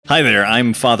Hi there,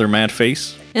 I'm Father Matt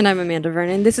Face, And I'm Amanda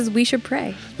Vernon. This is We Should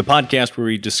Pray. the podcast where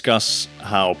we discuss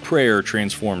how prayer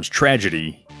transforms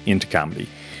tragedy into comedy.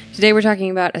 Today we're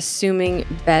talking about assuming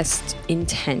best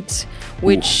intent,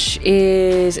 which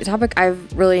is a topic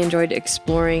I've really enjoyed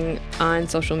exploring on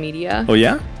social media Oh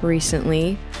yeah?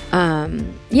 recently.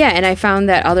 And I found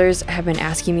that others have been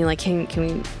asking me, like,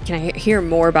 can I hear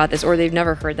more about this? Or they've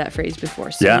never heard that phrase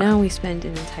before. So Yeah. now we spend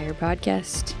an entire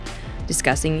podcast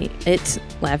discussing it,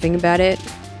 laughing about it.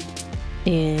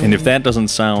 And if that doesn't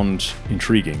sound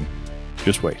intriguing,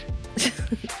 just wait.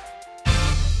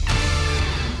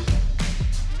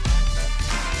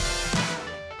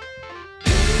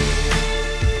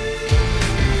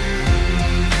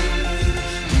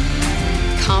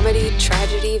 Comedy,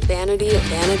 tragedy, vanity of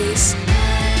vanities.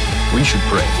 We should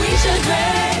pray.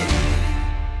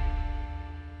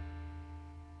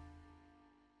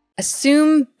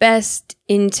 Assume best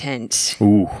intent.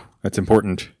 Ooh, that's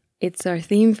important. It's our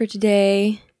theme for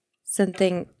today.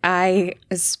 Something I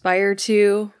aspire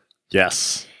to,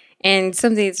 Yes. and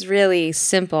something that's really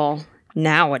simple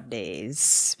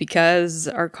nowadays because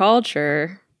our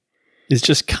culture, It's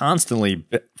just constantly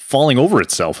falling over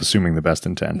itself, assuming the best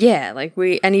intent. like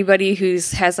anybody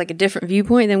who's has like a different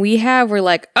viewpoint than we have, we're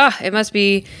like, it must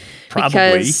be Probably.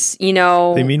 because,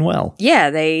 They mean well.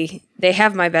 they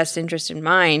have my best interest in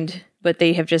mind, but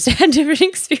they have just had different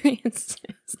experiences.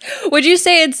 Would you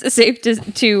say it's safe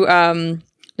to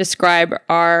describe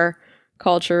our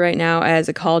culture right now as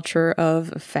a culture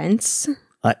of offense?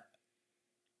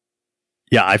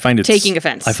 Yeah, I find it's... Taking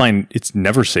offense. I find it's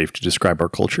never safe to describe our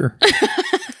culture.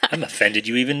 I'm offended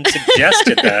you even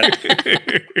suggested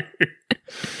that.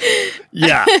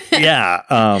 Yeah.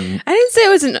 I didn't say it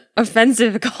was an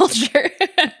offensive culture.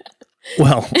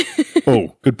 Well,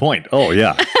 good point. Oh,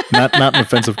 yeah. Not an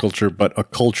offensive culture, but a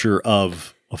culture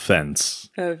of offense.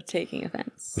 Of taking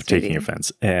offense. Of taking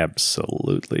offense.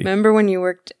 Absolutely. Remember when you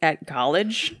worked at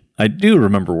college? I do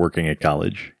remember working at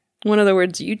college. One of the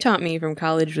words you taught me from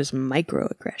college was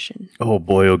microaggression. Oh,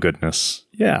 boy, oh, goodness.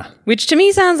 Yeah. Which to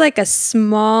me sounds like a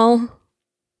small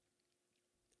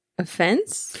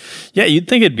offense. Yeah, you'd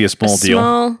think it'd be a small deal.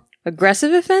 Small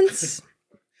aggressive offense.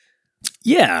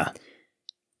 Yeah.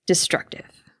 Destructive.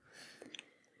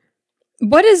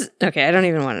 Okay, I don't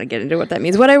even want to get into what that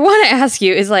means. What I want to ask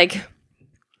you is like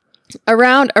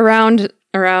around around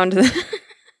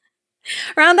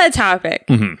that topic.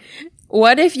 Mhm.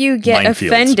 What if you get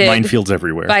offended Minefields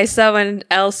everywhere. by someone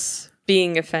else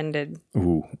being offended?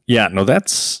 Ooh. Yeah, no,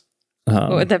 that's... What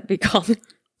would that be called?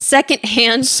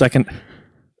 Secondhand Second...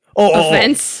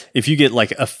 offense? If you get,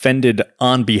 like, offended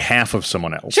on behalf of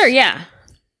someone else. Sure, yeah.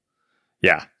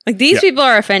 Yeah. Like these Yeah. people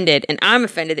are offended, and I'm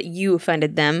offended that you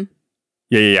offended them.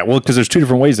 Yeah. Well, because there's two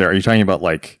different ways there. Are you talking about,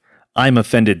 like, I'm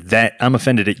offended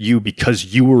at you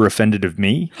because you were offended of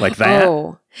me? Like that?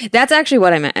 Oh, that's actually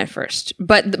what I meant at first.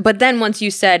 But then once you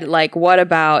said, like, what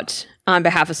about on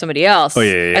behalf of somebody else? Oh,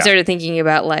 yeah. I started thinking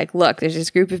about, like, look, there's this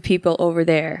group of people over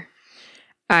there.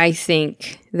 I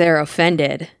think they're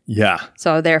offended. Yeah.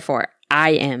 So therefore,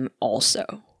 I am also.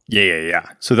 Yeah.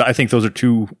 So I think those are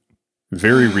two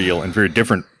very real and very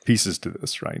different pieces to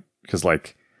this, right? Because,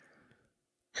 like,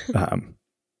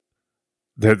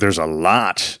 there's a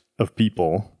lot of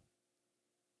people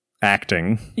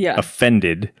acting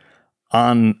offended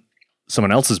on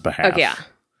someone else's behalf. Okay, yeah.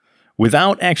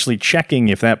 Without actually checking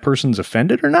if that person's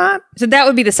offended or not. So that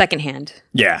would be the secondhand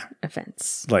Yeah.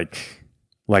 offense. Like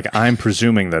I'm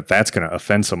presuming that that's going to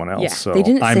offend someone else. Yeah, So they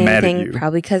didn't I'm say mad anything, at you.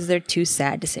 probably because they're too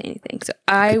sad to say anything. So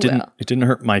I will. It didn't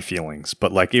hurt my feelings,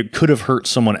 but like it could have hurt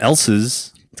someone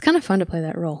else's. It's kind of fun to play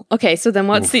that role. Okay, so then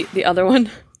what's the other one?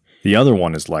 The other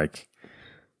one is like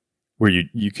where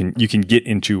you can get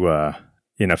into an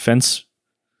offense,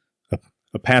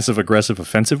 a passive aggressive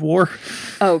offensive war.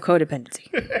 Oh, codependency.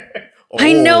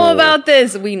 I know about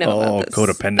this. We know about this.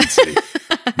 Codependency.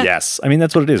 Yes, I mean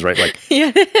that's what it is, right? Like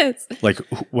Yeah, it is. like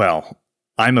well,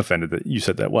 I'm offended that you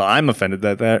said that. Well, I'm offended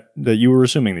that you were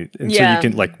assuming that. And so you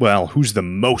can like, well, who's the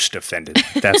most offended?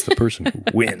 That's the person who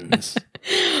wins.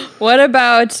 What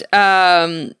about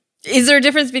is there a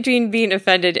difference between being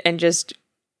offended and just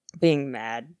being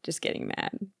mad, just getting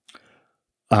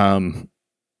mad?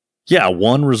 Yeah,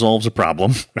 one resolves a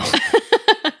problem.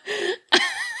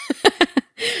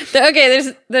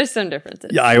 Okay, there's some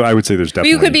differences. Yeah, I would say there's But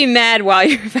definitely. you could be mad while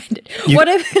you're offended. What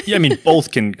if Yeah, I mean,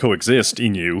 both can coexist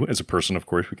in you as a person. Of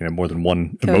course, we can have more than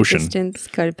one emotion. coexistence,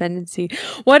 codependency?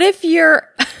 What if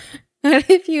what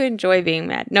if you enjoy being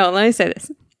mad? No, let me say this.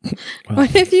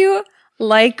 What if you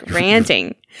like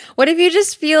ranting? What if you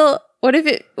just feel What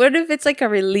if it's like a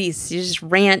release? You just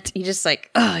rant. You just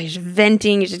like, you're just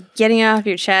venting. You're just getting it off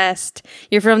your chest.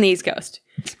 You're from the East Coast.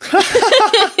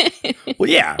 Well,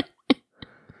 yeah.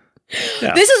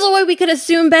 This is the way we could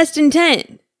assume best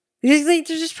intent. They're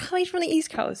just probably from the East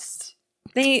Coast.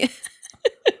 I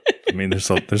mean, there's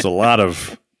a lot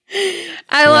of.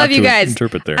 I love you guys.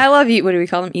 Interpret there. I love you. What do we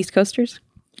call them? East Coasters?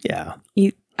 Yeah.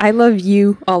 I love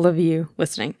you, all of you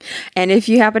listening. And if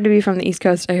you happen to be from the East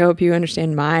Coast, I hope you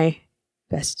understand my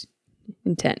best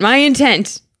intent. My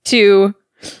intent to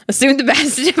assume the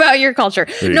best about your culture.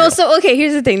 So okay,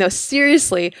 here's the thing though.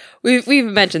 Seriously, we've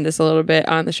mentioned this a little bit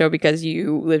on the show because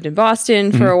you lived in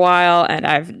Boston for a while and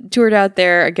I've toured out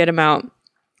there a good amount.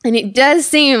 And it does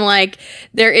seem like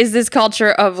there is this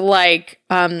culture of like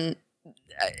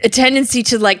a tendency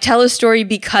to like tell a story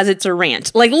because it's a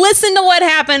rant. Like, listen to what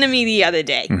happened to me the other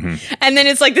day. And then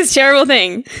it's like this terrible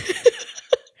thing.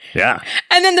 Yeah.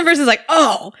 And then the person's like,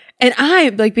 oh, and I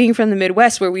like being from the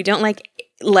Midwest where we don't like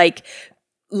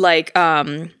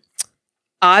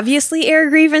obviously air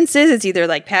grievances. It's either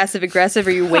like passive aggressive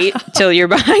or you wait till you're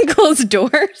behind closed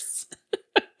doors.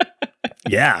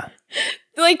 Yeah.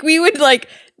 Like we would like,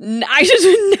 I just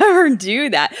would never do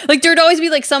that. Like there'd always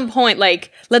be like some point,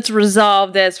 like, let's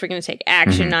resolve this. We're going to take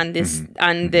action on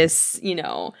this, you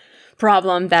know,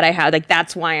 problem that I had. Like,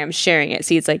 that's why I'm sharing it.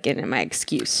 See, it's like getting my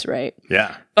excuse, right?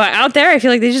 Yeah. But out there, I feel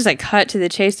like they just like cut to the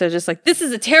chase. They're just like, this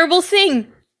is a terrible thing.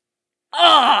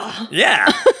 Oh.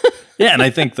 Yeah. Yeah. And I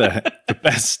think the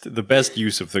best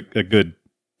use of a good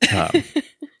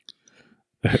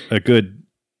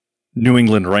New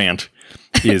England rant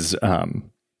is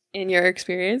in your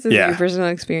experience, your personal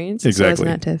experience, exactly, so as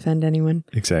not to offend anyone.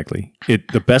 Exactly.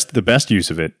 The best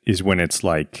use of it is when it's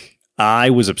like, I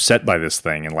was upset by this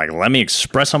thing, and like, let me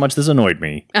express how much this annoyed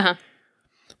me. But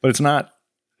it's not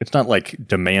like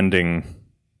demanding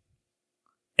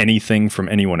anything from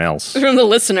anyone else, from the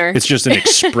listener. It's just an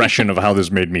expression of how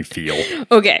this made me feel.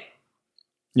 Okay.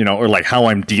 You know, or like how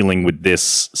I'm dealing with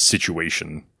this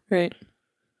situation. Right.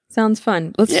 Sounds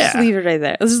fun. Let's just leave it right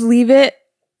there. Let's just leave it.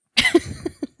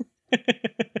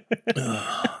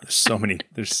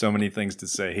 There's so many things to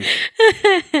say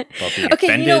about being okay,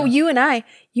 offended. you know, you and I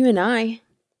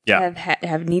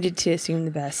have needed to assume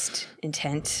the best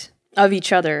intent of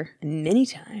each other many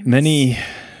times. Many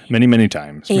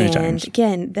times. And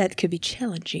again, that could be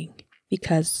challenging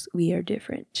because we are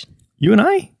different. You and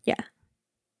I? Yeah.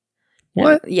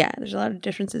 What? Yeah, there's a lot of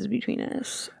differences between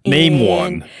us. Name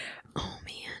one. Oh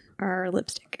man, our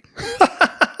lipstick.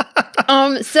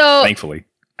 So thankfully.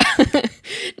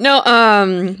 No,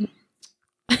 I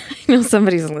know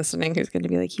somebody's listening who's going to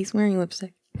be like, he's wearing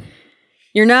lipstick.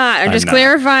 You're not. I'm just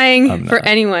clarifying for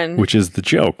anyone. Which is the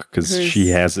joke, because she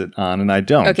has it on and I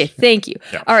don't. Okay, thank you.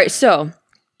 Yeah. All right, so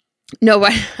no,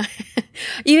 but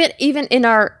even in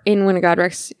When a God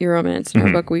Wrecks Your Romance, in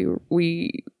our book,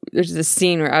 we there's this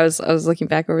scene where I was looking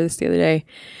back over this the other day,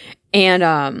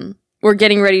 and we're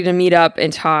getting ready to meet up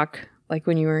and talk like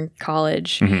when you were in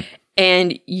college.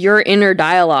 And your inner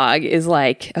dialogue is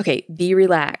like, okay, be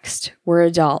relaxed. We're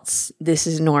adults. This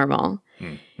is normal.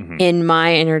 And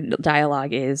my inner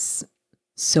dialogue is,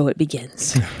 so it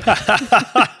begins.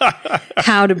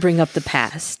 How to bring up the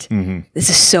past. This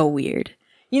is so weird.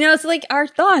 You know, it's like our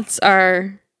thoughts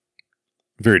are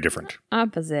very different.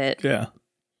 Opposite. Yeah.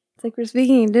 It's like we're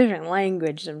speaking a different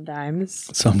language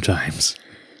sometimes.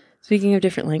 Speaking of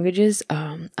different languages,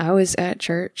 I was at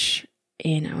church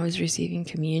and I was receiving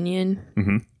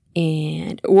communion.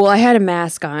 And, well, I had a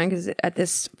mask on because at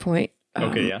this point,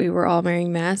 we were all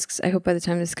wearing masks. I hope by the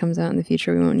time this comes out in the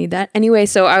future, we won't need that. Anyway,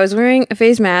 so I was wearing a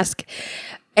face mask,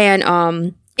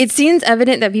 and it seems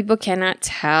evident that people cannot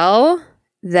tell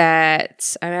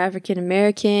that I'm African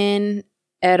American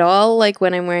at all, like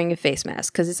when I'm wearing a face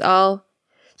mask, because it's all,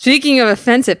 speaking of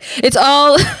offensive, it's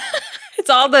all... It's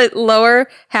all the lower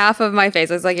half of my face.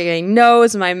 It's like a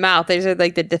nose, my mouth. These are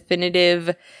like the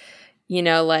definitive, you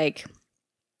know, like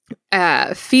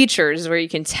features where you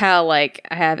can tell like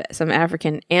I have some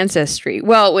African ancestry.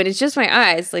 Well, when it's just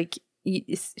my eyes, like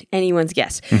it's anyone's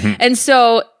guess. And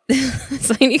so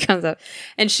this lady comes up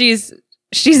and she's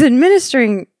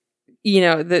administering, you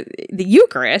know, the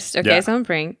Eucharist. Okay, so I'm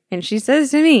praying, and she says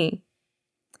to me,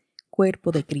 "Cuerpo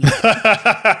de Cristo."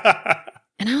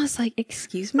 And I was like,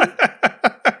 excuse me?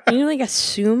 You like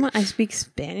assume I speak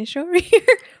Spanish over here?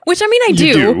 Which, I mean, I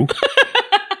do.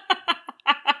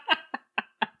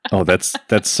 Oh, that's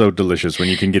so delicious when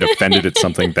you can get offended at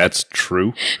something that's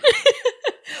true.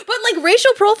 But like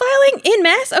racial profiling in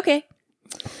mass? Okay.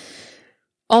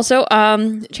 Also,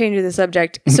 changing the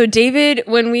subject. So David,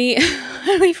 when we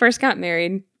first got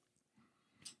married,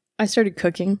 I started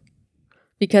cooking.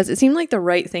 because it seemed like the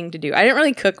right thing to do. I didn't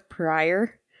really cook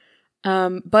prior.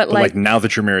 But like now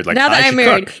that you're married, like now that I I'm should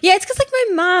married, cook. yeah, it's because like my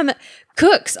mom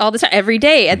cooks all the time, every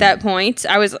day. At that point,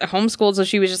 I was homeschooled, so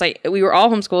she was just like, we were all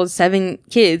homeschooled, 7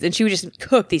 kids, and she would just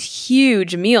cook these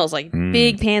huge meals, like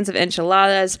big pans of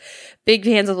enchiladas, big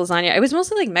pans of lasagna. It was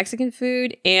mostly like Mexican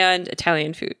food and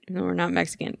Italian food. No, we're not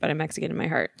Mexican, but I'm Mexican in my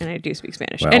heart, and I do speak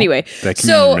Spanish. Well, anyway, that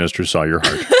community minister saw your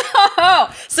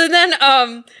heart. so then,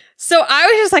 so I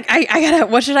was just like, I gotta,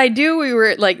 what should I do? We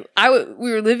were like,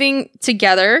 we were living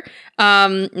together,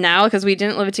 now, because we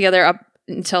didn't live together up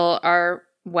until our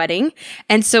wedding.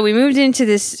 And so we moved into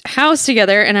this house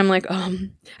together, and I'm like,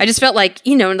 I just felt like,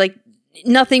 like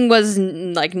nothing was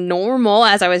like normal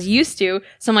as I was used to.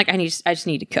 So I'm like, I just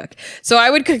need to cook. So I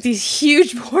would cook these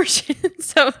huge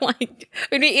portions of like,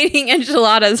 we'd be eating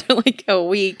enchiladas for like a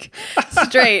week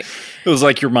straight. It was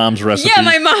like your mom's recipe. Yeah,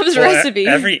 my mom's recipe.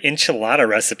 Every enchilada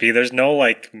recipe, there's no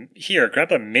like, here,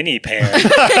 grab a mini pan.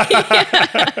 But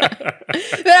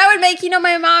I would make,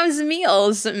 my mom's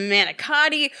meals,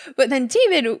 manicotti. But then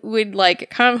David would like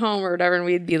come home or whatever, and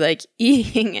we'd be like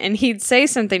eating, and he'd say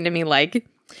something to me like,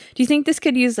 do you think this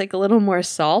could use like a little more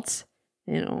salt?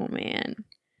 And oh man.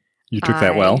 You took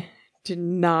that well? Did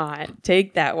not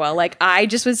take that well. Like I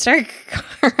just would start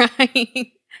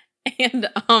crying. And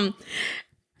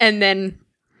then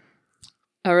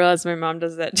I realized my mom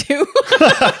does that too.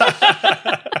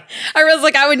 I realized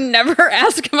like I would never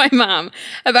ask my mom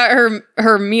about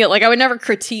her meal. Like I would never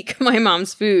critique my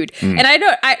mom's food. And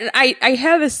I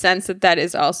have a sense that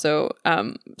is also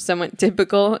somewhat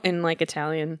typical in like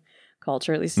Italian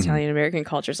culture, at least Italian American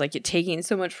cultures. Like you're taking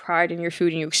so much pride in your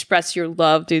food, and you express your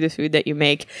love through the food that you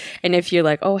make. And if you're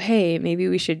like, oh hey, maybe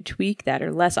we should tweak that,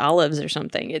 or less olives or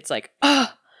something, it's like, yeah.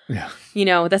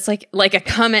 That's like a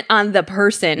comment on the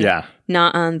person,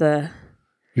 not on the.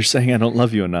 You're saying I don't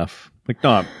love you enough. Like, no,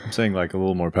 I'm saying like a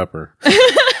little more pepper.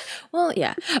 Well,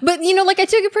 yeah, but like I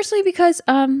took it personally because,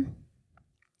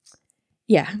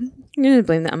 yeah, I'm gonna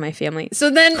blame that on my family.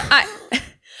 So then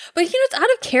but it's out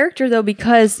of character though,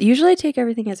 because usually I take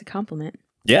everything as a compliment.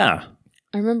 Yeah.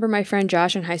 I remember my friend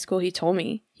Josh in high school, he told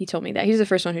me that. He's the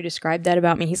first one who described that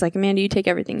about me. He's like, Amanda, you take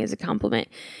everything as a compliment.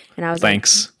 And I was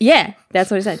Thanks. like, yeah, that's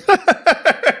what he said.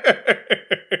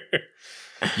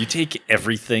 You take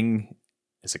everything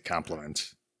as a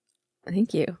compliment.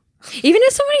 Thank you. Even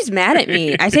if somebody's mad at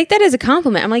me, I take that as a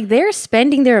compliment. I'm like, they're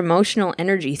spending their emotional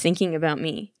energy thinking about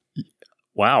me.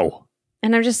 Wow.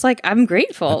 And I'm just like, I'm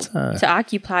grateful to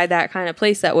occupy that kind of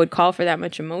place that would call for that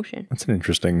much emotion. That's an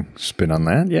interesting spin on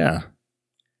that. Yeah.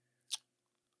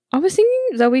 I was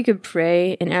thinking that we could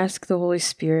pray and ask the Holy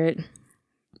Spirit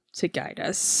to guide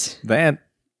us.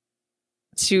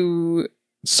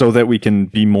 So that we can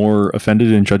be more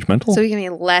offended and judgmental? So we can be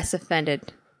less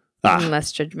offended and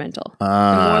less judgmental.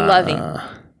 And more loving.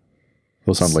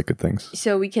 Those sound like good things.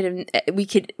 So we could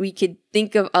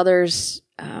think of others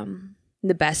in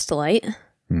the best light.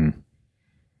 And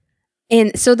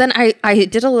so then I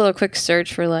did a little quick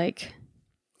search for like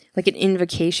an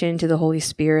invocation to the Holy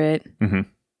Spirit. Mm-hmm.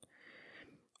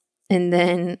 And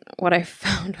then what I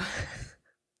found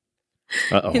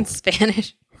in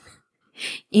Spanish,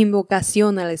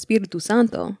 invocación al Espíritu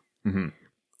Santo. Mm-hmm.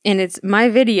 And it's my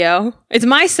video. It's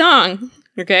my song,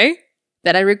 okay,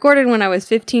 that I recorded when I was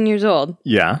 15 years old.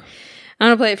 Yeah. I'm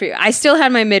going to play it for you. I still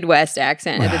had my Midwest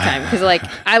accent at the time because, like,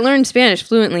 I learned Spanish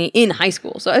fluently in high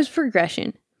school. So it was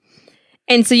progression.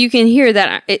 And so you can hear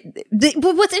that.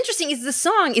 But what's interesting is the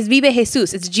song is Vive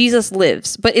Jesus. It's Jesus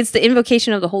Lives. But it's the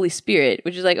invocation of the Holy Spirit,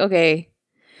 which is like, okay.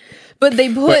 But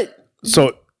they put...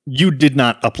 So you did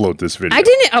not upload this video. I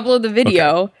didn't upload the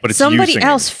video. Okay, but it's somebody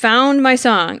else found my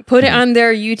song, put it on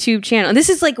their YouTube channel. And this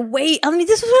is like this was when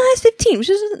I was 15, which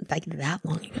wasn't like that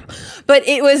long ago. But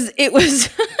it was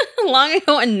long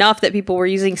ago enough that people were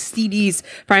using CDs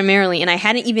primarily, and I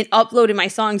hadn't even uploaded my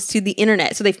songs to the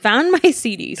internet. So they found my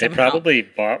CDs. They probably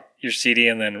bought your CD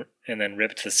and then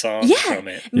ripped the song from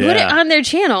it. Put it on their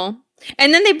channel.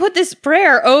 And then they put this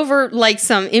prayer over like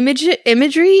some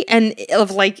imagery and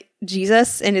of like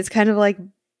Jesus, and it's kind of like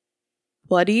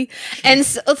bloody, and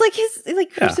so it's like his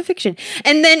crucifixion,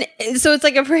 and then so it's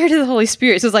like a prayer to the Holy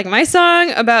Spirit. So it's like my song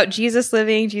about Jesus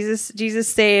living, Jesus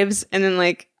saves, and then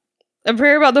like a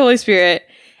prayer about the Holy Spirit,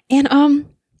 and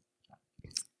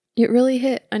it really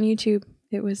hit on YouTube.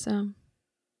 It was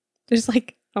there's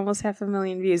like almost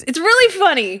 500,000 views. It's really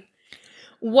funny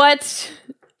what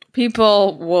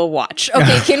people will watch.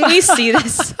 Okay, can we see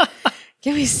this?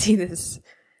 Can we see this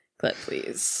clip,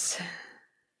 please?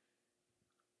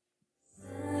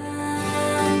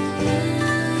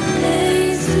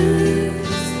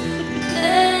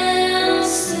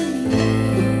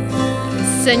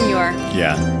 Senor.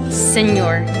 Yeah.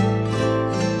 Senor.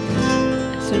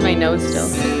 It's in my nose still.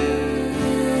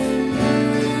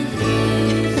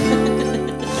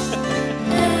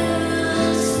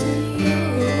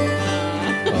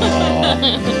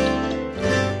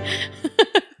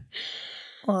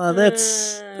 Well,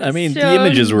 that's. I mean, the So-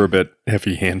 images were a bit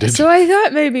heavy-handed. So I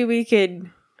thought maybe we could.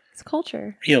 It's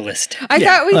culture. Realistic. I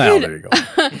thought we well, could. there you go.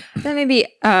 That maybe.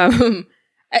 That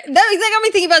got me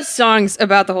thinking about songs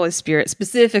about the Holy Spirit,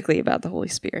 specifically about the Holy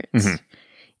Spirit,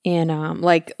 and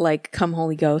like "Come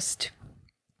Holy Ghost."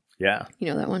 Yeah. You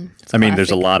know that one. It's I mean, there's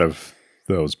a classic. lot of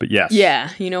those, but yes.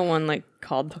 Yeah, you know one like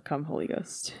called "Come Holy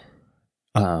Ghost."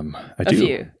 I A do.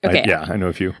 few. Okay. I know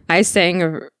a few. I sang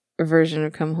a version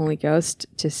of "Come Holy Ghost"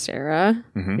 to Sarah.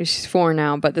 Mhm. She's 4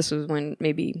 now, but this was when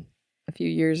maybe a few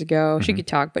years ago. She could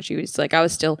talk, but she was like, I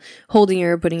was still holding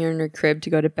her, putting her in her crib to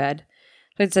go to bed.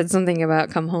 So I said something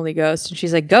about "Come Holy Ghost," and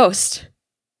she's like, "Ghost."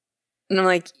 And I'm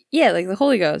like, yeah, like the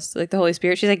Holy Ghost, like the Holy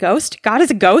Spirit. She's like, "Ghost? God is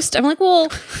a ghost?" I'm like, well,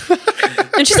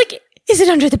 and she's like, "Is it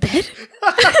under the bed?"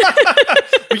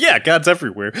 Well, yeah, God's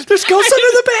everywhere. There's ghosts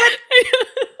under the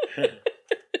bed.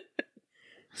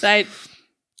 So I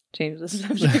changed the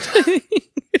subject.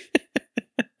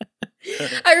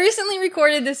 I recently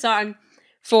recorded this song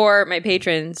for my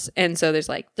patrons, and so there's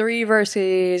like 3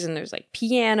 verses, and there's like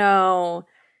piano,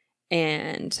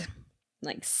 and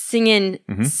like singing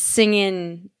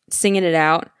it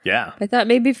out. Yeah. I thought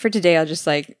maybe for today I'll just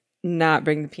like not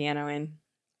bring the piano in.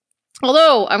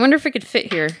 Although I wonder if it could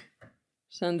fit here.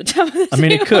 So on the top of the I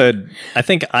mean, it table. could. I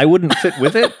think I wouldn't fit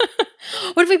with it.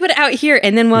 What if we put it out here,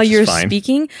 and then while Which is you're fine.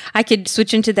 speaking, I could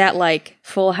switch into that like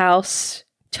Full House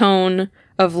tone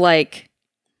of like,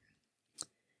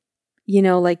 you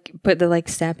know, like put the like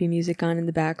sappy music on in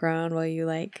the background while you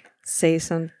like say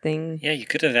something. Yeah, you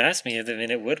could have asked me. I mean,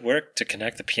 it would work to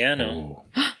connect the piano.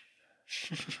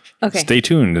 Okay, Stay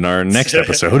tuned in our next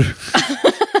episode.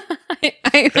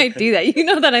 I might do that. You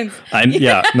know that I'm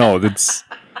That's.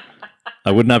 I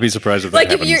would not be surprised if that like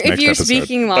if happens you're next episode.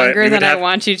 speaking But longer we than would I have-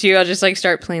 want you to, I'll just like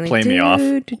start playing like Play me off.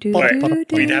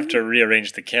 We'd have to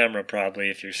rearrange the camera probably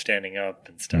if you're standing up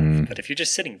and stuff. But if you're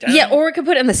just sitting down, Yeah, or we could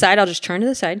put it on the side. I'll just turn to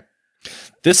the side.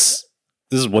 This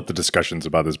is what the discussions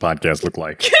about this podcast look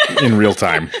like in real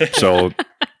time. So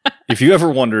if you ever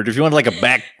wondered, if you want like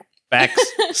a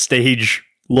backstage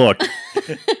look,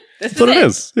 that's what it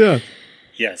is. Yeah.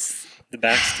 yes, the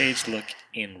backstage look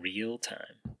in real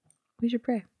time. We should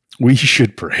pray. We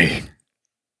should pray.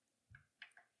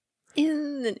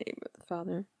 In the name of the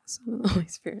Father, Son, and the Holy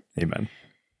Spirit. Amen.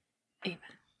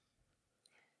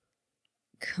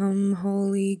 Come,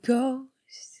 Holy Ghost,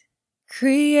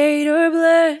 Creator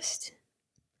blessed,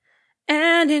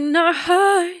 and in our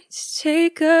hearts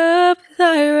take up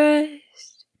thy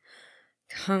rest.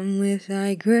 Come with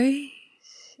thy grace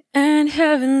and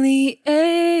heavenly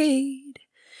aid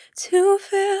to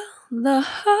fill the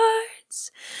hearts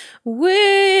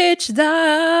which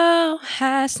thou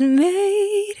hast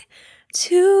made,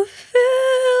 to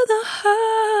fill the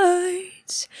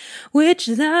hearts which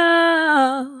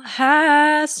thou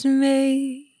hast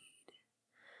made.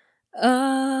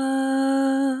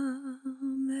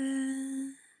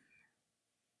 Amen.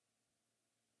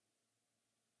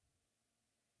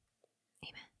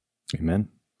 Amen.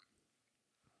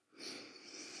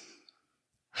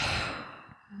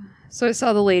 So I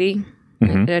saw the lady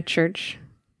Mhm. at church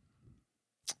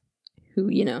who,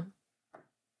 you know,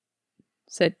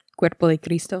 said Cuerpo de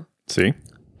Cristo See?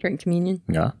 during communion.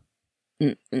 Yeah.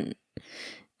 Mm-mm.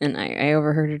 And I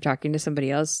overheard her talking to somebody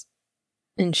else,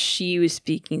 and she was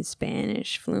speaking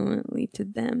Spanish fluently to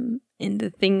them. And the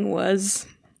thing was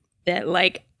that,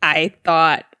 like, I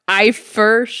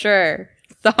for sure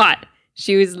thought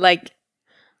she was like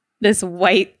this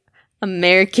white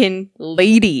American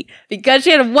lady because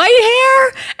she had white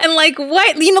hair and like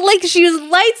white, you know, like she was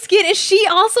light skinned, and she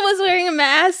also was wearing a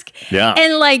mask. Yeah.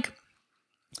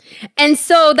 And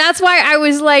so that's why I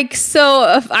was like,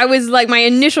 my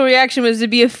initial reaction was to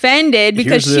be offended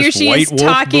because Here's here this she is white wolf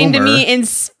talking to boomer. me in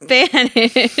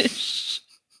Spanish.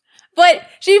 But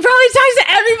she probably talks to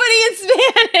everybody in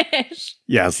Spanish.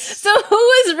 Yes. So who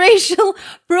is racial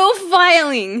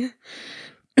profiling?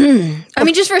 I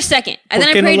mean, just for a second. And then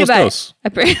I ¿Por qué no prayed los about dos? it. I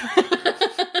prayed.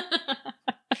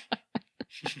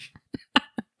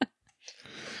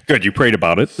 Good. You prayed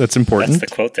about it. That's important. That's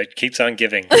the quote that keeps on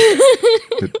giving.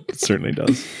 It certainly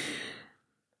does.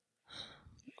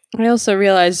 I also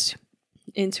realized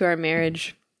into our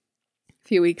marriage, a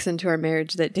few weeks into our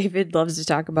marriage, that David loves to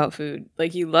talk about food.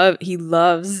 Like he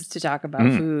loves to talk about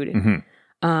food.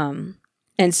 Mhm.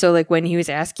 And so like when he was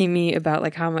asking me about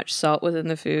like how much salt was in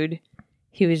the food,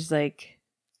 he was like,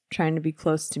 trying to be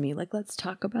close to me. Like, let's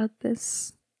talk about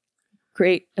this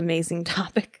great, amazing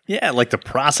topic. Yeah, like the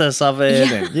process of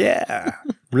it. Yeah.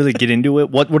 And really get into it.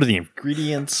 What are the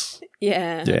ingredients?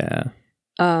 Yeah. Yeah.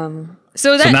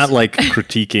 So that's So not like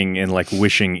critiquing and like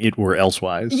wishing it were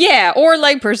elsewise. yeah, or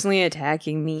like personally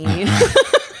attacking me.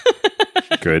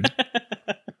 Good.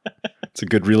 It's a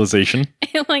good realization.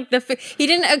 Like he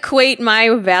didn't equate my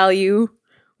value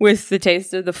with the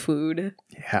taste of the food,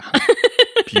 Yeah.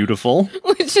 Beautiful.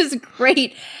 which is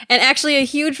great and actually a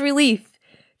huge relief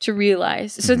to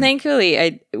realize. So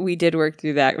thankfully, we did work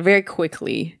through that very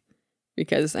quickly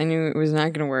because I knew it was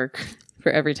not going to work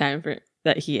for every time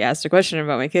that he asked a question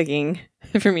about my cooking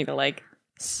for me to like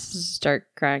start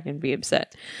crying and be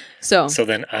upset. So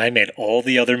then I made all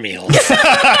the other meals.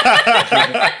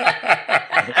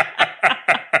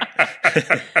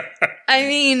 I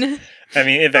mean,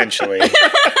 eventually.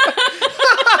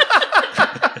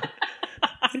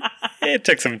 It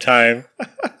took some time.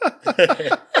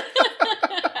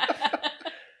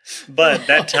 But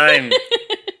that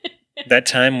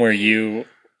time where you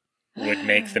would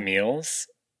make the meals,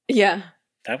 yeah.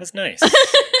 that was nice.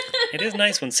 It is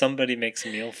nice when somebody makes a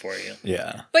meal for you.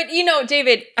 Yeah. But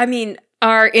David, in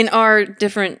our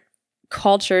different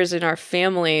cultures in our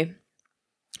family,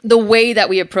 the way that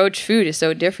we approach food is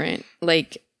so different.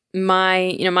 Like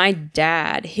my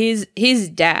dad, his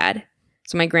dad,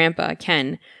 so my grandpa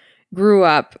Ken, grew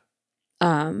up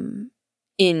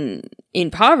in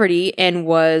poverty and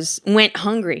went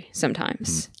hungry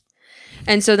sometimes.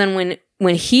 And so then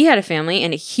when he had a family,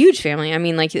 and a huge family,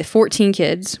 like 14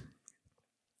 kids,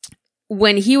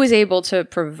 when he was able to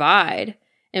provide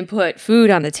and put food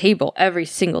on the table every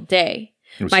single day,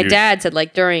 my dad said,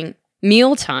 like, during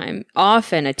mealtime,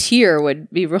 often a tear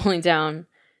would be rolling down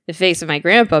the face of my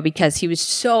grandpa because he was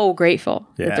so grateful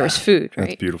that there was food,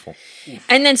 right? That's beautiful.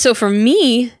 And then so for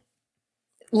me,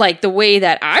 like the way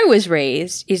that I was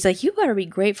raised is like, you better be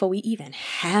grateful we even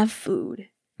have food.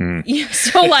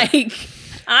 So like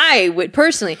I would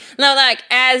personally, now like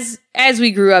as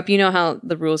we grew up, you know how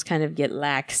the rules kind of get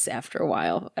lax after a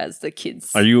while as the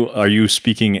kids. Are you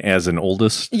speaking as an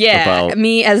oldest? Yeah, about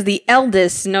me as the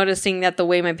eldest, noticing that the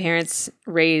way my parents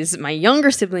raise my younger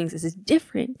siblings is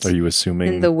different. Are you assuming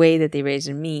than the way that they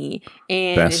raised me?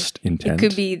 And best intent? It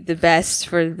could be the best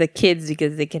for the kids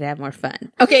because they could have more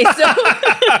fun. Okay, so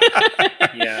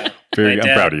Yeah. I'm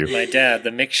proud of you. My dad, the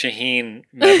McShaheen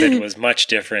method was much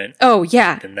different oh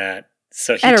yeah, than that.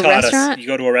 So he At a taught restaurant? us, you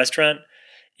go to a restaurant,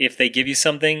 if they give you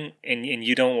something and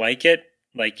you don't like it,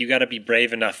 like you got to be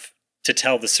brave enough to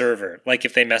tell the server. Like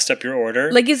if they messed up your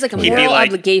order. like it's like a He'd be moral like-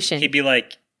 obligation. He'd be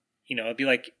like, it'd be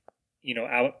like,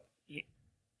 out,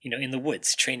 in the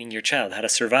woods, training your child how to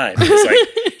survive. It's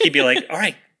like, he'd be like, all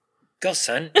right, go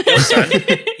son. Just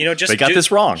They got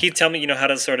this wrong. He'd tell me, how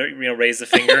to sort of, raise the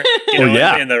finger,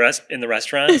 yeah. in the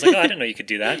restaurant. I was like, I didn't know you could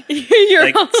do that. You're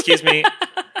Like, all- excuse me.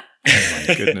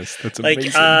 My goodness, that's Like,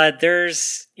 amazing.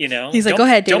 there's, He's like, go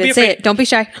ahead, don't be David, say afraid- it. Don't be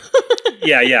shy.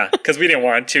 Yeah, because we didn't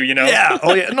want to, Yeah.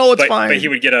 Oh yeah. No, it's fine. But he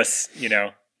would get us, he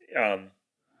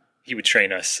would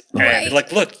train us. Right. And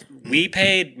like, look, we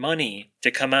paid money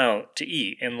to come out to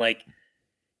eat. And like,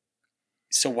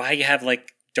 so why you have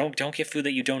like, don't get food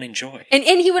that you don't enjoy. And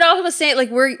he would also say like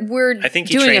we're I think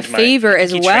he doing a trained favor I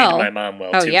as think he well. trained my mom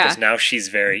well Oh, too. yeah. Because now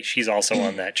she's also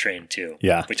on that train too.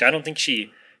 Yeah. Which I don't think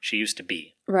she used to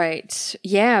be. Right.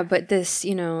 Yeah, but this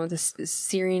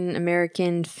Syrian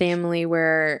American family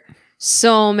where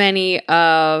so many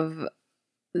of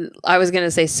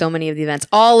the events,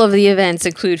 all of the events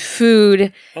include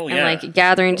food Oh and yeah. like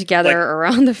gathering together Like-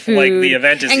 around the food. Like the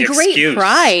event is and the great excuse.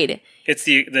 pride It's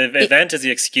the event is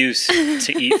the excuse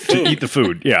to eat food. Eat the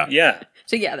food. Yeah. Yeah.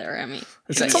 together. Is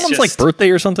It's it someone's just- like birthday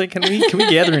or something? Can we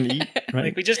gather and eat? Right.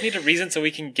 Like we just need a reason so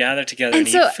we can gather together And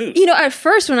and so, eat food. at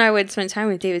first when I would spend time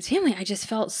with David's family, I just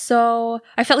felt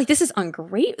like this is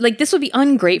ungrateful. Like this would be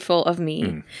ungrateful of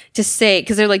me to say,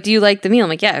 because they're like, do you like the meal? I'm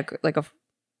like, yeah,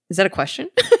 is that a question?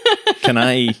 Can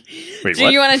I? Wait, Do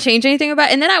what? you want to change anything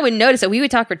about? And then I would notice that we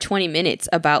would talk for 20 minutes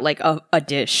about like a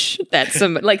dish that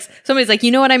somebody's like,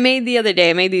 you know what I made the other day?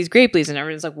 I made these grape leaves, and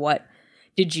everyone's like, what?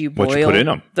 Did you boil? What'd you put in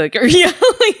 'em? Yeah,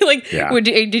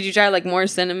 did you try like more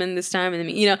cinnamon this time? And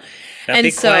Now and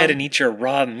be so, quiet and eat your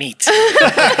raw meat.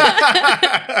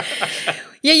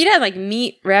 yeah, you'd have like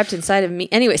meat wrapped inside of meat.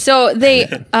 Anyway, so they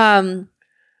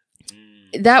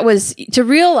that was to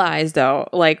realize though,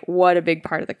 like what a big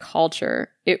part of the culture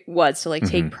it was to like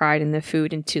take pride in the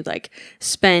food and to like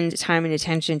spend time and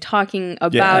attention talking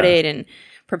about it and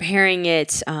preparing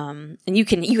it. And you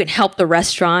can help the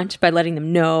restaurant by letting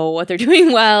them know what they're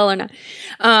doing well or not.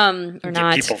 Or Get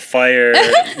not. people fired.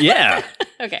 Yeah.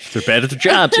 Okay. They're bad at their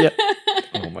jobs. Yeah.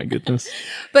 Oh my goodness.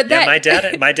 But Yeah,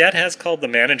 that my dad has called the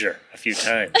manager a few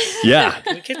times. Yeah.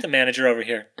 Can we get the manager over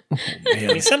here? I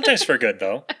mean, sometimes for good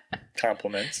though.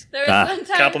 Compliments. there was one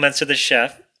time. Compliments to the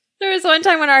chef. There was one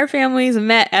time when our families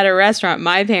met at a restaurant,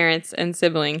 my parents and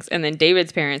siblings, and then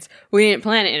David's parents. We didn't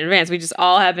plan it in advance. We just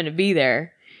all happened to be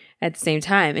there at the same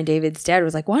time. And David's dad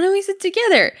was like, why don't we sit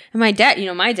together? And my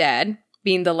dad,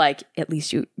 being the like, at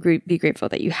least you be grateful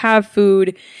that you have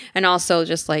food. And also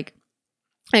just like,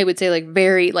 I would say like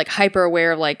very like hyper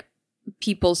aware of like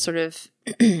people's sort of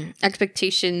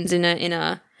expectations in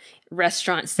a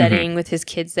restaurant setting with his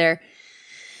kids there.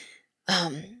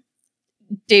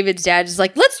 David's dad is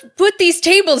like, let's put these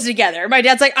tables together. My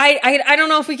dad's like, I don't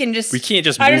know if we can just. We can't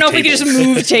just. I don't know if we tables. can just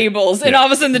move tables, and all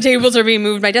of a sudden the tables are being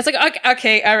moved. My dad's like,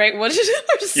 okay, all right, we're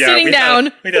just sitting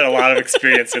down. We had a lot of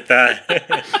experience with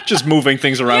that. Just moving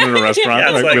things around in a restaurant,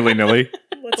 Yeah, it's like like- willy nilly.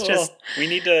 Let's just. We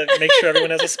need to make sure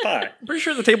everyone has a spot. Pretty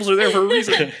sure the tables are there for a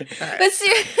reason.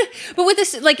 But with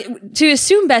this, like, to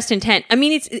assume best intent, I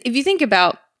mean, it's if you think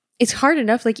about. It's hard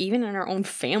enough, like even in our own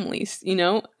families, you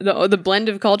know, the blend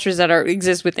of cultures that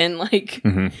exist within like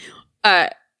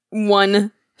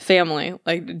one family,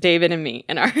 like David and me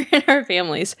and our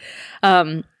families.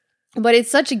 But it's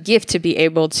such a gift to be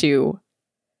able to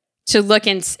look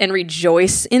and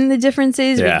rejoice in the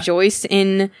differences, rejoice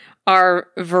in our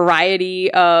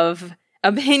variety of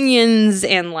opinions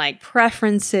and like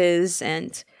preferences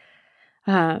and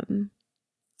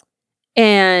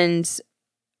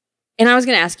I was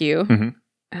going to ask you,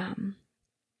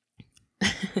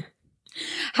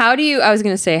 how do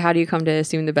you come to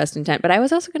assume the best intent? But I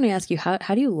was also going to ask you, how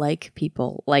do you like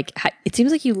people? Like, it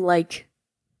seems like you like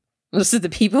most of the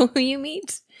people who you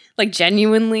meet, like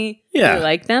genuinely you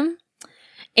like them.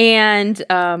 And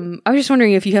I was just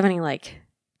wondering if you have any like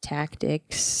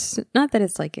tactics, not that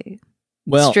it's like a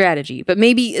strategy, but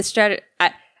maybe a strategy.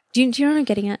 Do you know what I'm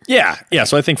getting at? Yeah.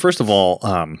 So I think first of all,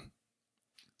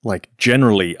 like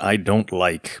generally, I don't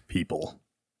like people.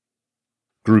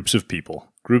 Groups of people,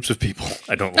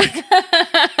 I don't like.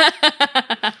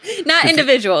 Not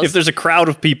individuals. If there's a crowd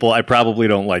of people, I probably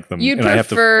don't like them. You'd and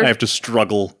prefer... I have to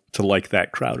struggle to like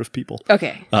that crowd of people.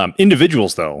 Okay.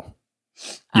 Individuals, though,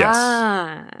 yes.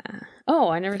 Oh,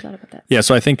 I never thought about that. Yeah,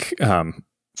 so I think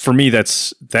for me,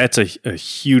 that's a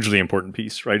hugely important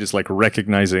piece, right? It's like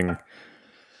recognizing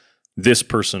this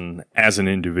person as an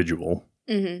individual.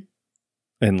 Mm-hmm.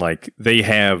 And like they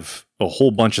have a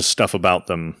whole bunch of stuff about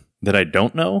them that I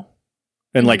don't know.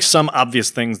 And like some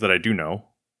obvious things that I do know,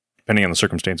 depending on the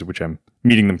circumstance in which I'm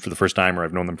meeting them for the first time or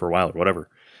I've known them for a while or whatever.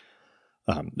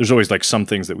 There's always like some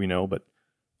things that we know, but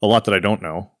a lot that I don't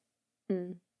know.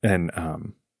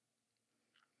 And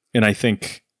I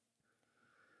think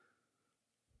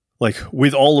like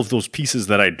with all of those pieces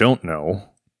that I don't know,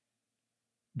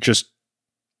 just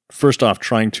first off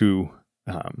trying to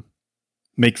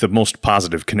make the most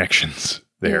positive connections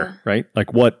there, right?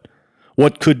 Like what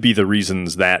could be the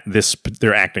reasons that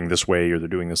they're acting this way or they're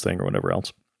doing this thing or whatever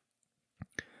else.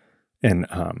 And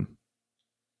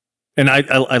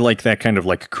I like that kind of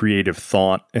like creative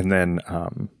thought. And then,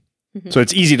 so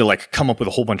it's easy to like come up with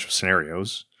a whole bunch of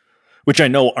scenarios, which I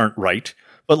know aren't right,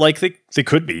 but like they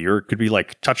could be, or it could be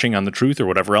like touching on the truth or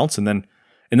whatever else. And then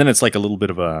it's like a little bit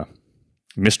of a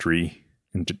mystery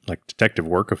and like detective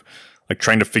work of like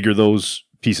trying to figure those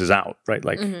pieces out, right?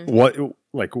 Like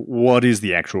what is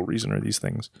the actual reason are these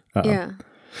things?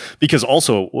 Because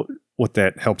also what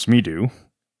that helps me do,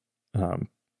 and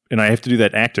I have to do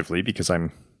that actively because I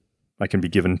can be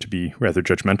given to be rather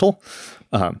judgmental.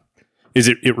 Is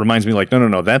it reminds me like,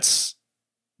 no, that's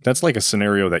like a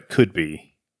scenario that could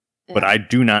be, but I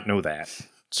do not know that.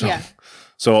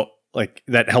 So like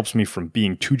that helps me from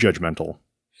being too judgmental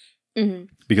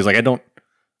because like I don't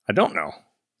know.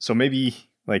 So maybe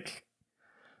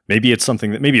it's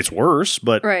something that maybe it's worse,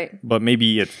 but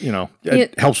maybe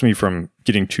it helps me from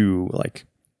getting too like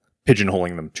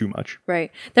pigeonholing them too much.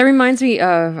 Right. That reminds me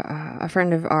of a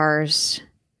friend of ours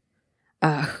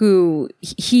who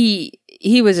he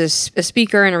was a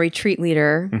speaker and a retreat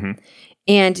leader,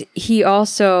 and he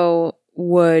also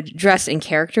would dress in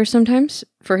character sometimes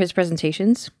for his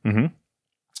presentations.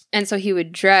 And so he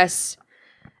would dress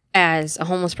as a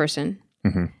homeless person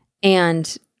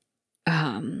and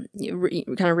kind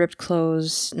of ripped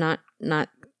clothes, not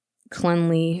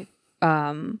cleanly,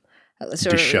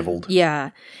 disheveled.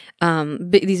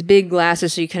 These big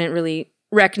glasses, so you couldn't really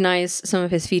recognize some of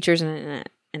his features, and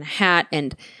a hat,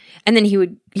 and then he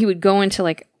would go into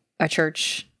like a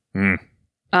church, and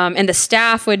the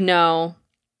staff would know,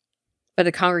 but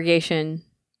the congregation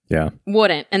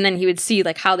wouldn't, and then he would see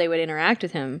like how they would interact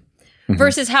with him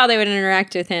versus how they would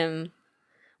interact with him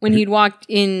when he'd walked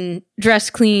in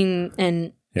dressed clean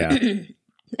and Yeah.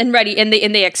 and ready, and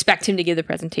they expect him to give the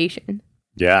presentation.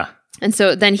 Yeah. And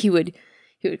so then he would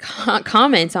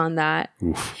comment on that.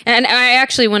 Oof. And I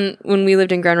actually, when we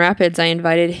lived in Grand Rapids, I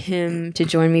invited him to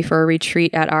join me for a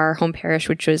retreat at our home parish,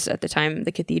 which was at the time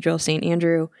the Cathedral of St.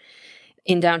 Andrew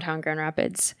in downtown Grand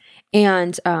Rapids.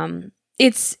 And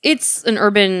it's in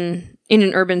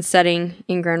an urban setting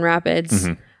in Grand Rapids.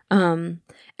 Mm-hmm.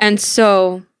 And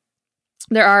so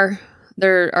there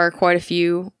are quite a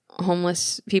few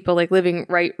homeless people like living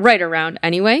right around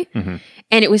anyway. Mm-hmm.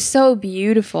 And it was so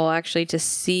beautiful actually to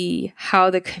see how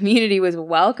the community was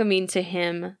welcoming to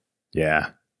him. Yeah.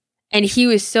 And he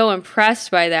was so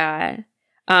impressed by that.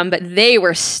 But they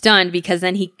were stunned because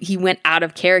then he went out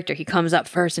of character. He comes up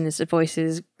first and his voice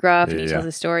is gruff and he tells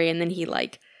a story, and then he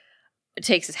like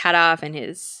takes his hat off and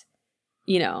his,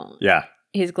 Yeah.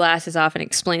 his glasses off and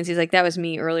explains. He's like, that was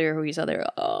me earlier who you saw there.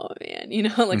 Oh man,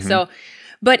 like Mm-hmm. so.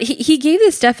 But he gave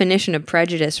this definition of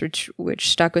prejudice, which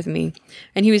stuck with me,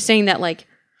 and he was saying that like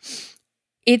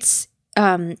it's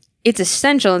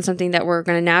essential and something that we're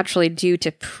going to naturally do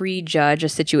to prejudge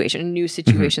a new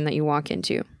situation that you walk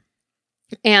into,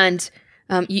 and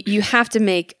you have to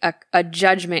make a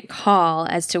judgment call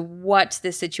as to what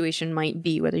the situation might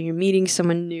be, whether you're meeting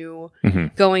someone new,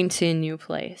 going to a new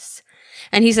place,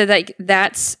 and he said like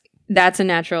that's a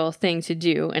natural thing to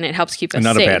do, and it helps keep us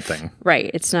not safe. a bad thing. Right.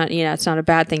 It's not, it's not a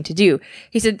bad thing to do.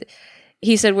 He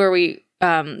said where we,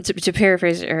 to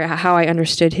paraphrase or how I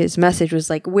understood his message was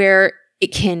like where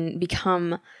it can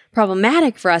become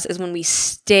problematic for us is when we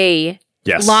stay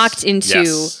locked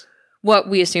into what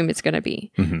we assume it's going to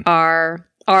be. Mm-hmm.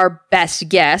 Our best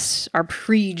guess, our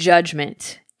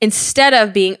prejudgment, instead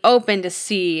of being open to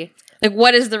see like,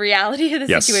 what is the reality of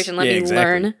the situation? Let me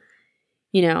learn,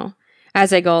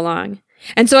 as I go along.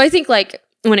 And so I think like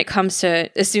when it comes to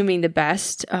assuming the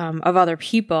best of other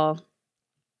people,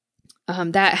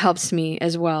 that helps me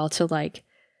as well to like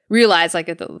realize like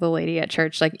the lady at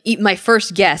church, like my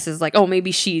first guess is like, oh,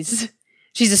 maybe she's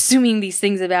assuming these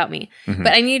things about me. Mm-hmm.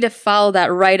 But I need to follow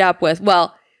that right up with,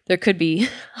 well, there could be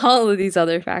all of these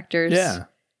other factors,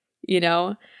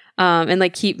 and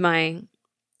like keep my,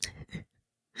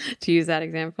 to use that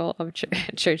example of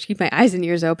church, keep my eyes and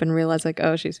ears open, realize like,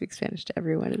 oh, she speaks Spanish to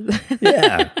everyone.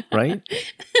 Yeah, right?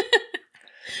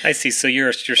 I see. So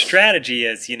your strategy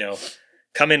is,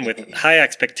 come in with high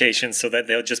expectations so that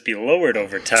they'll just be lowered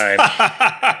over time,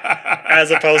 as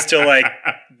opposed to like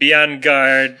be on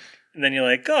guard, and then you're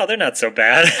like, oh, they're not so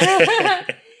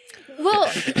bad.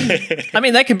 Well, I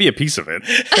mean, that can be a piece of it,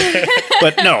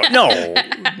 but no.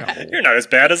 You're not as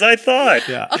bad as I thought.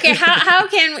 Yeah. okay. How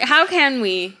can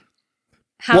we?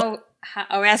 I'm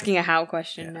asking a how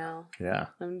question now. Yeah.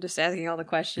 I'm just asking all the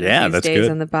questions that's these days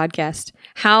good. on the podcast.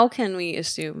 How can we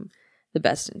assume the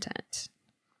best intent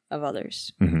of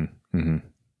others? Mm-hmm. Mm-hmm. Is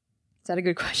that a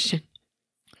good question?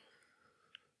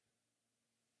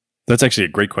 That's actually a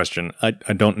great question. I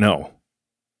don't know.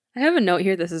 I have a note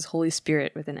here that says Holy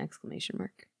Spirit with an exclamation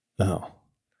mark. Oh.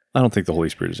 I don't think the Holy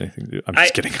Spirit has anything to do. I'm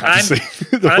just kidding.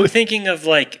 I'm thinking of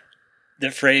like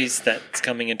the phrase that's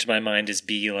coming into my mind is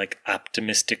be like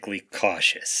optimistically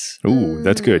cautious. Ooh,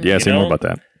 that's good. Yeah, say more about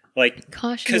that. Like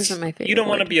caution isn't my favorite. You don't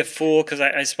want to word. be a fool because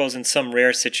I suppose in some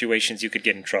rare situations you could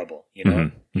get in trouble.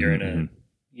 You're in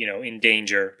in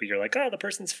danger, but you're like, oh, the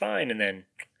person's fine, and then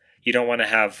you don't want to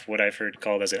have what I've heard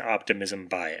called as an optimism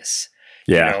bias.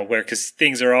 Yeah. Where because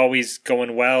things are always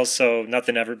going well, so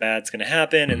nothing ever bad's going to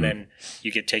happen, and then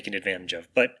you get taken advantage of.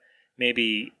 But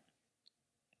maybe,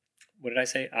 what did I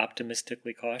say?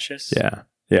 Optimistically cautious? Yeah.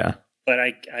 Yeah. But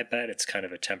I bet it's kind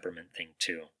of a temperament thing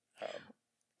too.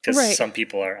 Because some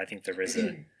people are, I think there is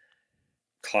a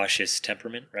cautious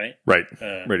temperament, right? Right.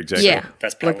 Right, exactly. Yeah.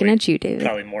 That's probably, looking at you, David.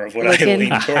 probably more of what I Looking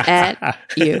lean towards. at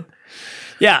you.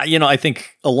 Yeah, I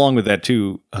think along with that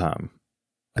too,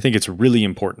 I think it's really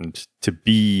important to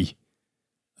be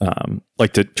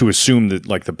like to assume that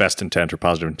like the best intent or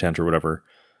positive intent or whatever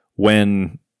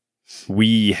when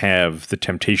we have the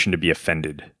temptation to be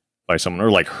offended by someone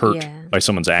or like hurt by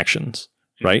someone's actions,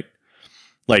 right?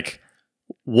 Like,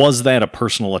 was that a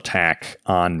personal attack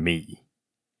on me?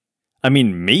 I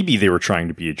mean, maybe they were trying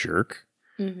to be a jerk.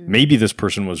 Mm-hmm. Maybe this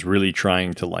person was really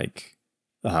trying to like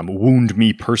wound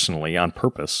me personally on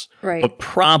purpose. Right. But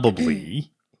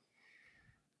probably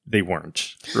they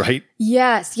weren't, right?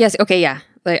 Yes. Okay. Yeah.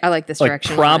 I like this Like,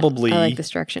 direction. probably I like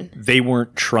this direction. They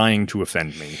weren't trying to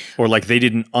offend me, or like they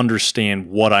didn't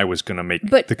understand what I was going to make,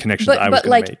 the connections I was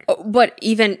going to make. But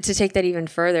even to take that even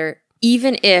further,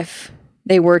 even if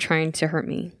they were trying to hurt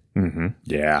me,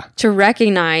 Yeah. to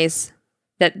recognize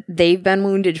that they've been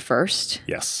wounded first,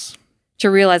 Yes. to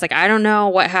realize like, I don't know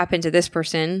what happened to this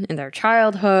person in their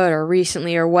childhood or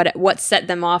recently or what set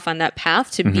them off on that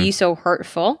path to be so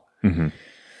hurtful.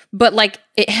 But like,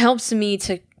 it helps me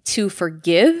to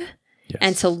forgive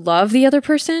and to love the other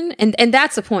person. And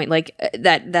that's the point, like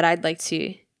that I'd like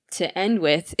to end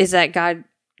with, is that God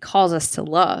calls us to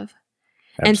love.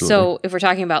 Absolutely. And so if we're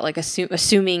talking about like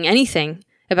assuming anything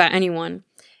about anyone,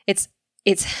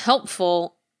 it's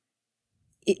helpful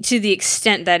to the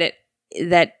extent that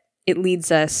it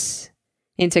leads us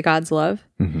into God's love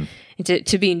and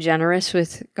to being generous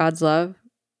with God's love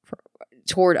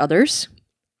toward others.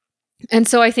 And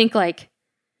so I think like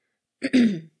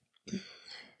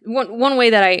one way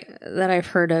that I've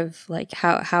heard of like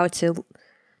how to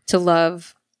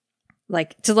love,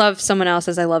 like to love someone else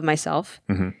as I love myself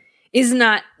is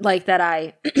not like that.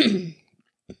 I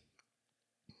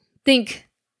think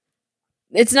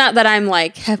it's not that I'm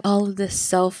like have all of this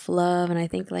self-love and I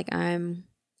think like I'm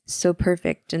so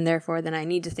perfect and therefore then I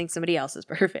need to think somebody else is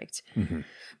perfect.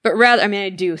 But rather, I mean, I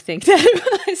do think that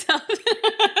about myself.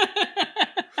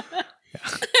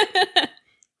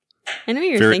 I know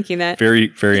you're thinking that. Very,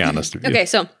 very honest of you. Okay,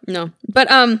 so no. But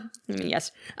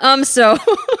yes. So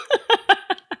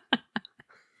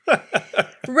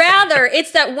rather,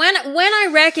 it's that when I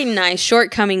recognize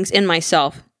shortcomings in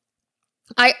myself,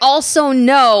 I also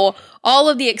know all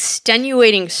of the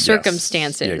extenuating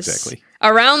circumstances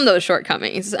around those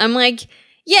shortcomings. I'm like,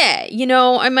 yeah,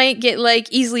 I might get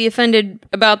like easily offended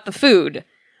about the food,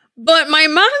 but my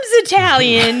mom's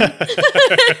Italian.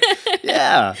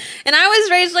 Yeah. And I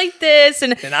was raised like this.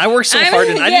 And I worked so hard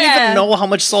and I didn't even know how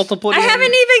much salt to put in. I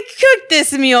haven't even cooked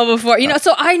this meal before.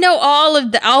 So I know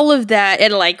all of that.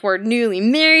 And like we're newly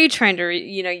married, trying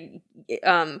to,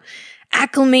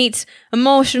 acclimate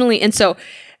emotionally. And so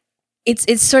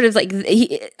it's sort of like,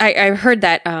 I heard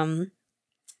that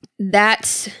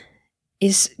that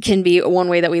can be one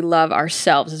way that we love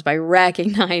ourselves is by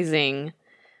recognizing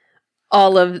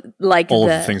all of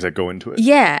the things that go into it.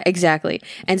 Yeah, exactly.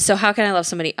 And so how can I love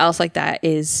somebody else like that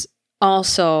is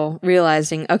also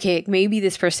realizing, okay, maybe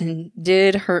this person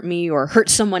did hurt me or hurt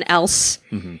someone else.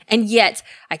 And yet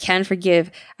I can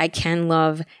forgive, I can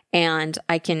love, and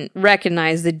I can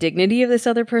recognize the dignity of this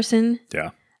other person.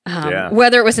 Yeah.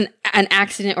 Whether it was an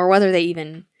accident or whether they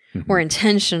even were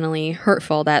intentionally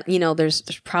hurtful, that,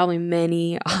 there's probably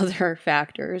many other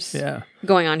factors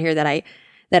going on here that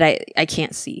I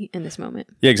can't see in this moment.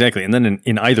 Yeah, exactly. And then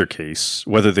in either case,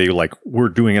 whether they were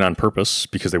doing it on purpose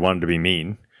because they wanted to be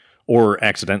mean or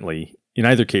accidentally, in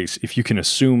either case, if you can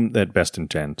assume that best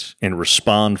intent and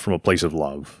respond from a place of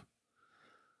love,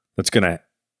 that's gonna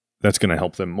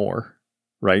help them more,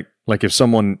 right? Like if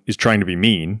someone is trying to be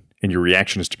mean and your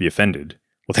reaction is to be offended,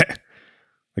 well,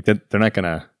 they're not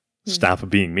gonna stop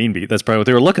being mean because that's probably what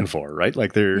they were looking for, right?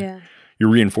 Like you're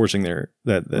reinforcing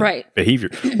that right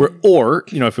behavior. Or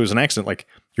if it was an accident, like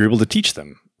you're able to teach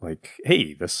them, like,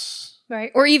 hey, this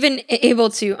right, or even able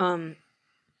to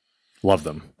love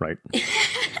them, right?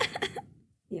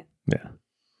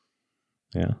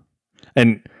 Yeah.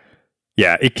 And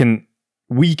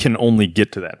we can only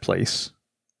get to that place,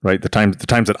 right? The times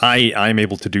that I'm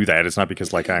able to do that, it's not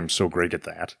because I'm so great at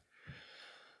that.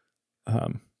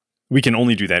 We can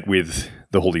only do that with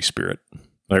the Holy Spirit,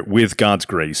 right? With God's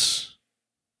grace,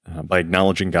 by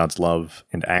acknowledging God's love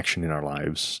and action in our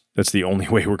lives. That's the only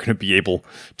way we're going to be able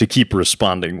to keep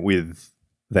responding with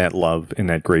that love and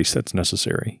that grace that's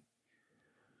necessary.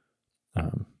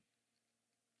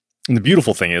 And the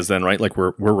beautiful thing is then, right,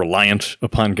 we're reliant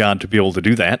upon God to be able to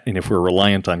do that. And if we're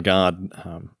reliant on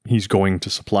God, He's going to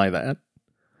supply that.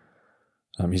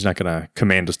 He's not going to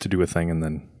command us to do a thing and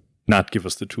then not give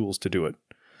us the tools to do it.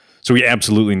 So we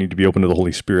absolutely need to be open to the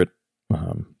Holy Spirit,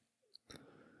 to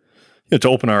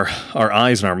open our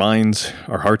eyes and our minds,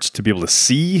 our hearts, to be able to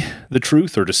see the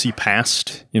truth or to see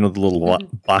past, the little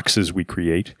boxes we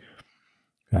create,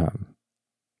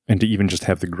 and to even just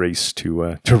have the grace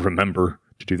to remember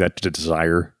to do that, to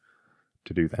desire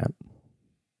to do that.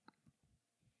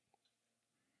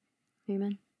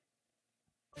 Amen.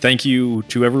 Thank you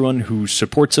to everyone who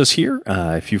supports us here.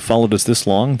 If you've followed us this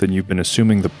long, then you've been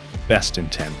assuming the best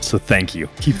intent. So thank you.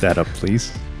 Keep that up,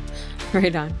 please.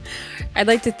 Right on. I'd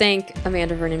like to thank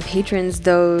Amanda Vernon patrons,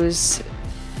 those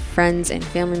friends and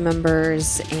family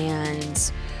members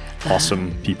and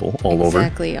awesome people all over.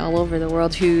 Exactly, all over the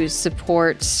world who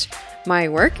support my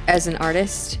work as an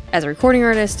artist, as a recording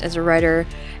artist, as a writer,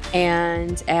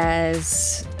 and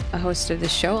as a host of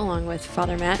this show along with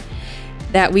Father Matt,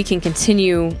 that we can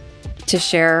continue to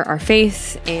share our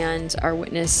faith and our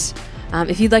witness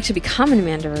If you'd like to become an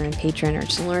Amanda Vernon patron or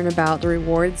to learn about the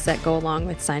rewards that go along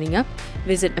with signing up,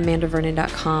 visit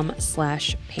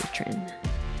amandavernon.com/patron.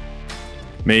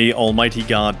 May Almighty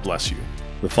God bless you,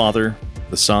 the Father,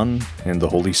 the Son, and the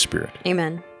Holy Spirit.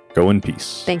 Amen. Go in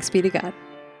peace. Thanks be to God.